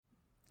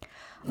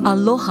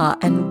Aloha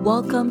and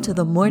welcome to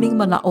the Morning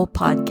Mana'o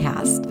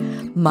podcast.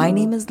 My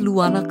name is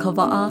Luana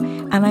Kava'a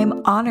and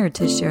I'm honored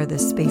to share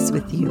this space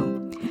with you.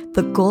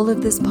 The goal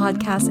of this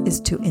podcast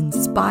is to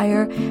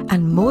inspire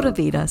and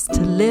motivate us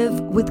to live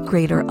with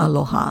greater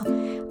aloha.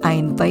 I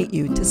invite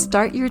you to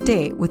start your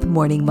day with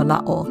Morning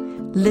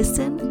Mana'o.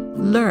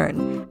 Listen,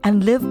 learn,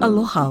 and live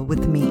aloha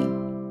with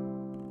me.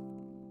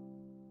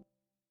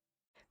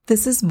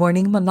 This is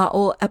Morning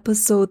Mana'o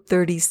episode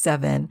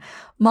 37.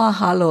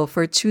 Mahalo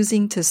for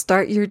choosing to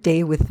start your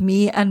day with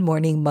me and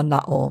Morning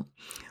Mana'o.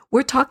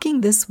 We're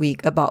talking this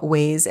week about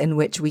ways in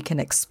which we can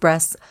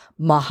express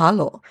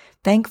mahalo,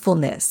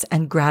 thankfulness,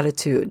 and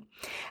gratitude,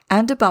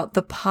 and about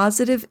the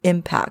positive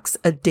impacts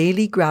a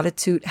daily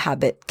gratitude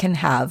habit can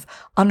have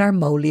on our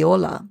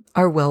mauleola,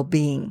 our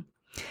well-being.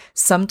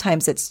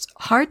 Sometimes it's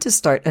hard to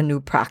start a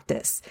new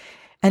practice,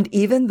 and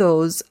even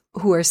those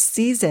who are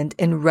seasoned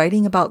in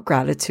writing about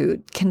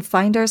gratitude can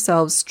find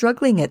ourselves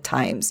struggling at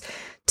times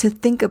to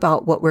think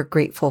about what we're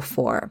grateful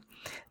for.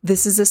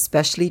 This is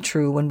especially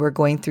true when we're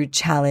going through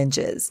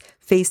challenges,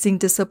 facing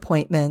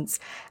disappointments,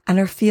 and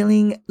are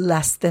feeling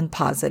less than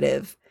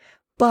positive.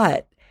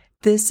 But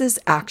this is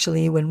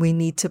actually when we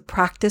need to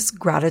practice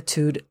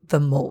gratitude the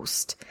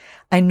most.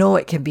 I know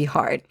it can be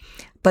hard,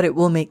 but it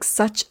will make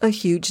such a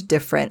huge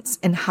difference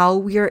in how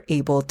we are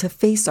able to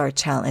face our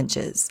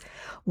challenges.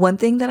 One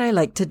thing that I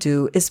like to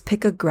do is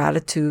pick a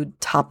gratitude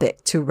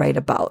topic to write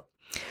about.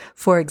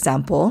 For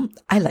example,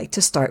 I like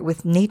to start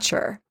with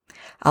nature.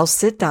 I'll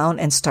sit down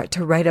and start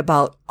to write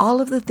about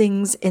all of the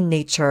things in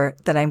nature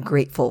that I'm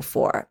grateful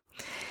for.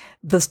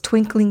 The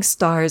twinkling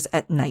stars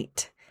at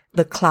night,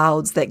 the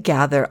clouds that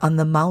gather on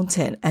the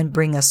mountain and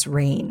bring us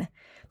rain,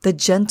 the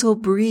gentle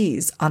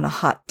breeze on a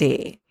hot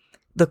day,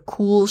 the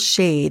cool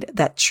shade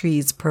that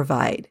trees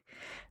provide,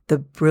 the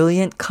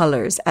brilliant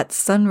colors at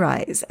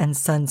sunrise and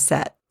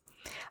sunset.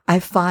 I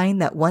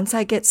find that once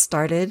I get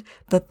started,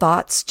 the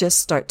thoughts just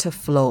start to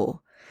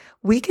flow.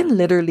 We can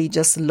literally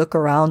just look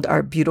around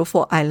our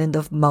beautiful island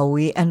of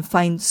Maui and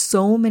find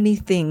so many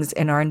things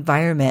in our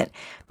environment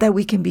that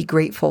we can be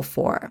grateful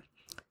for.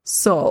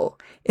 So,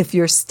 if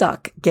you're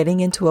stuck getting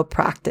into a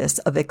practice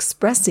of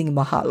expressing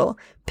mahalo,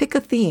 pick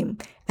a theme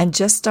and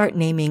just start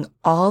naming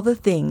all the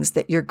things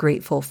that you're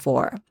grateful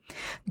for.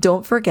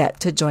 Don't forget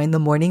to join the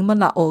Morning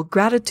Mana'o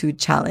Gratitude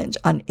Challenge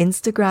on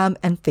Instagram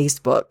and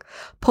Facebook.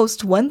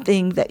 Post one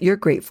thing that you're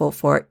grateful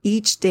for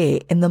each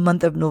day in the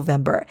month of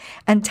November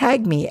and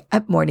tag me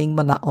at Morning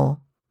Mana'o.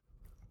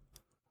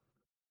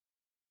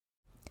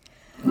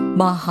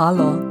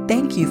 Mahalo.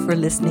 Thank you for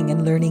listening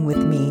and learning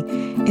with me.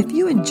 If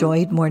you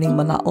enjoyed Morning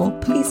Mana'o,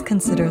 please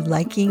consider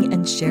liking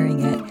and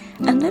sharing it.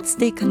 And let's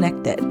stay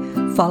connected.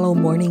 Follow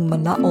Morning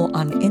Mana'o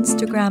on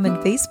Instagram and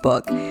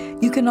Facebook.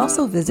 You can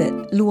also visit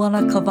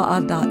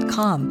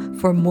luanakava'a.com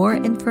for more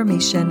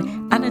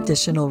information and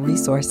additional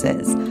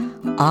resources.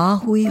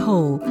 Ahui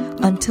ho.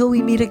 Until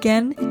we meet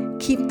again,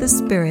 keep the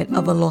spirit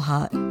of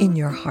aloha in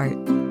your heart.